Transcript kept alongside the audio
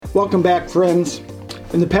Welcome back, friends.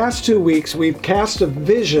 In the past 2 weeks, we've cast a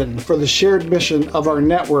vision for the shared mission of our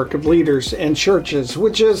network of leaders and churches,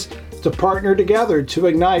 which is to partner together to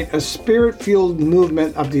ignite a spirit-fueled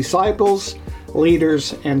movement of disciples,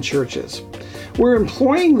 leaders, and churches. We're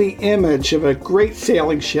employing the image of a great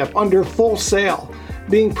sailing ship under full sail,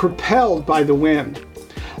 being propelled by the wind.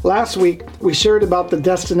 Last week, we shared about the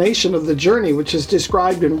destination of the journey, which is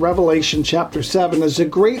described in Revelation chapter 7 as a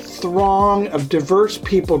great throng of diverse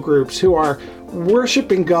people groups who are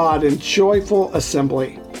worshiping God in joyful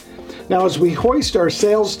assembly. Now, as we hoist our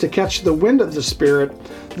sails to catch the wind of the Spirit,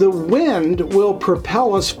 the wind will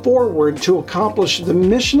propel us forward to accomplish the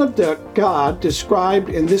mission of God described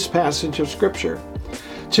in this passage of Scripture.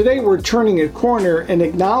 Today, we're turning a corner and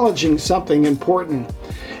acknowledging something important.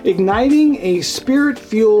 Igniting a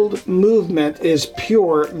spirit-fueled movement is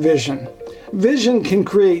pure vision. Vision can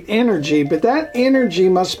create energy, but that energy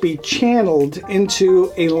must be channeled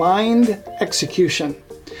into aligned execution.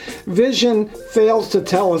 Vision fails to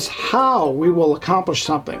tell us how we will accomplish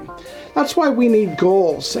something. That's why we need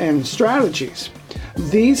goals and strategies.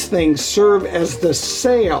 These things serve as the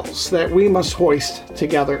sails that we must hoist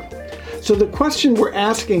together. So the question we're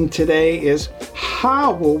asking today is,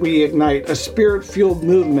 how will we ignite a spirit-fueled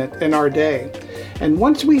movement in our day? And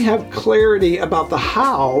once we have clarity about the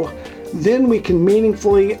how, then we can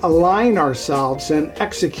meaningfully align ourselves and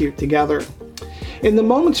execute together. In the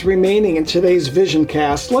moments remaining in today's Vision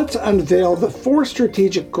Cast, let's unveil the 4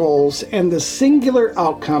 strategic goals and the singular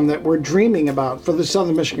outcome that we're dreaming about for the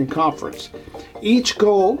Southern Michigan Conference. Each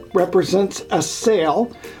goal represents a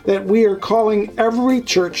sail that we are calling every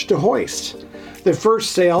church to hoist. The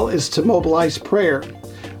first sail is to mobilize prayer.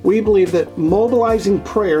 We believe that mobilizing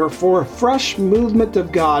prayer for a fresh movement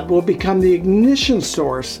of God will become the ignition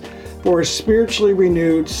source for a spiritually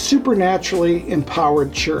renewed, supernaturally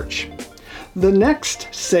empowered church. The next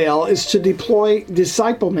sail is to deploy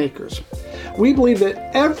disciple makers. We believe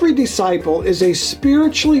that every disciple is a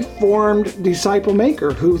spiritually formed disciple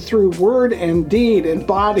maker who through word and deed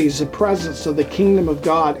embodies the presence of the kingdom of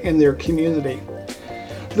God in their community.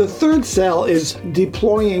 The third sail is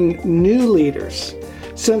deploying new leaders.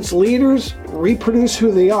 Since leaders reproduce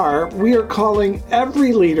who they are, we are calling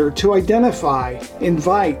every leader to identify,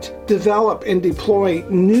 invite, develop, and deploy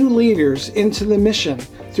new leaders into the mission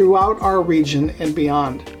throughout our region and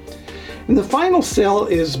beyond. And the final sail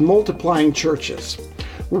is multiplying churches.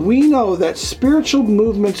 We know that spiritual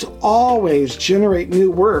movements always generate new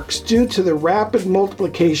works due to the rapid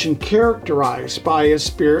multiplication characterized by a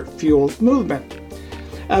spirit-fueled movement.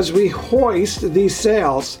 As we hoist these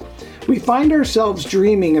sails, we find ourselves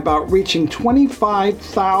dreaming about reaching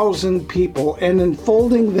 25,000 people and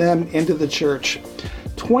enfolding them into the church.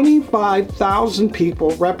 25,000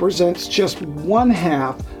 people represents just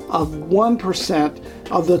 1/2 of 1%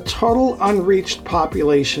 of the total unreached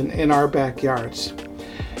population in our backyards.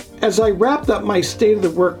 As I wrapped up my State of the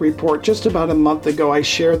Work report just about a month ago, I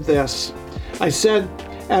shared this. I said,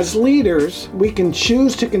 as leaders, we can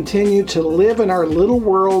choose to continue to live in our little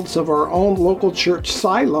worlds of our own local church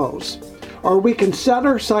silos, or we can set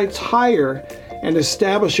our sights higher and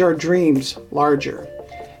establish our dreams larger.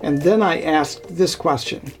 And then I asked this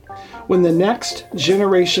question. When the next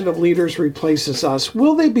generation of leaders replaces us,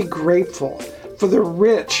 will they be grateful for the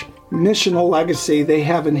rich missional legacy they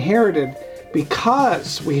have inherited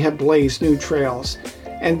because we have blazed new trails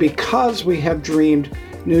and because we have dreamed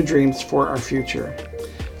new dreams for our future?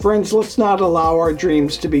 Friends, let's not allow our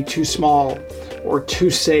dreams to be too small or too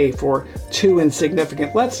safe or too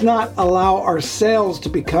insignificant. Let's not allow our sails to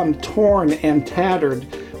become torn and tattered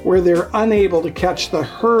where they're unable to catch the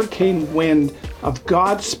hurricane wind of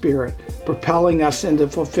God's Spirit propelling us into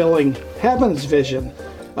fulfilling heaven's vision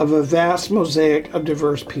of a vast mosaic of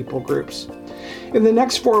diverse people groups. In the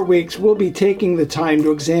next 4 weeks, we'll be taking the time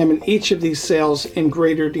to examine each of these sails in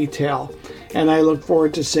greater detail, and I look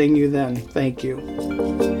forward to seeing you then. Thank you.